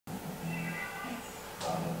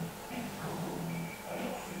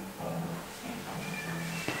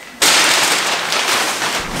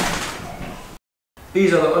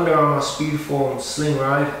These are the Under Armour Speedform Sling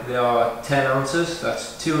Ride. They are 10 ounces,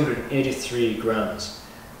 that's 283 grams.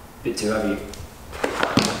 Bit too heavy.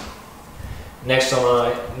 Next on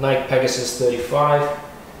my Nike Pegasus 35,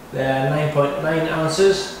 they're 9.9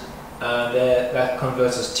 ounces and that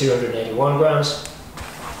converts as 281 grams.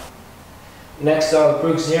 Next are the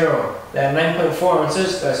Brooks Zero, they're 9.4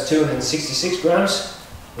 ounces, that's 266 grams.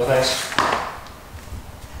 No thanks.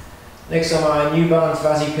 Next are my New Balance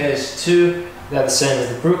VaziPace 2. They're the same as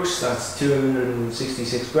the Brooks, that's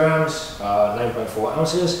 266 grams, 9.4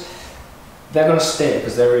 ounces. They're going to stay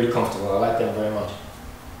because they're really comfortable, I like them very much.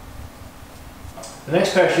 The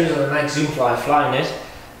next pair of shoes are the Nike Zoomfly Flyknit.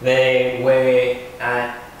 They weigh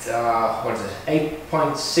at,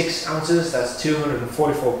 8.6 ounces, that's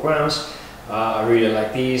 244 grams. I really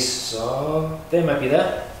like these, so they might be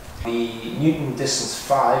there. The Newton Distance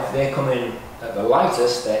 5, they come in at the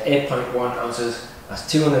lightest, they're 8.1 ounces, that's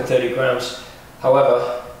 230 grams.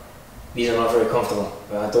 However, these are not very comfortable.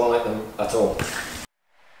 I don't like them at all.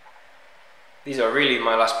 These are really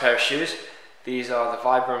my last pair of shoes. These are the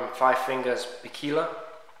Vibram 5 Fingers Bikila.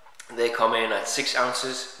 They come in at 6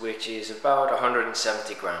 ounces, which is about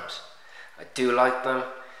 170 grams. I do like them,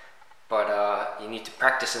 but you need to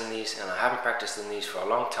practice in these, and I haven't practiced in these for a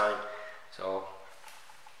long time, so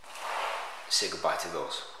say goodbye to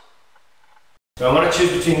those. So I'm going to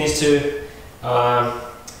choose between these two.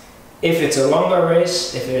 If it's a longer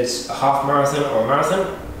race, if it's a half marathon or a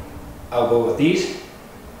marathon, I'll go with these.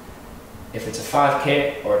 If it's a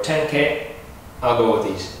 5k or a 10k, I'll go with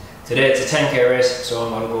these. Today it's a 10k race, so I'm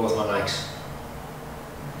going to go with my Nikes.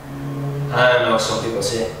 I know some people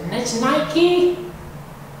say, it's Nike!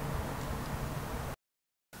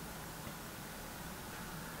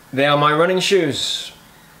 They are my running shoes.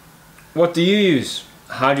 What do you use?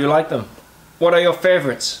 How do you like them? What are your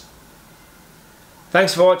favorites?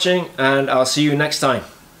 Thanks for watching, and I'll see you next time.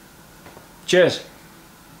 Cheers!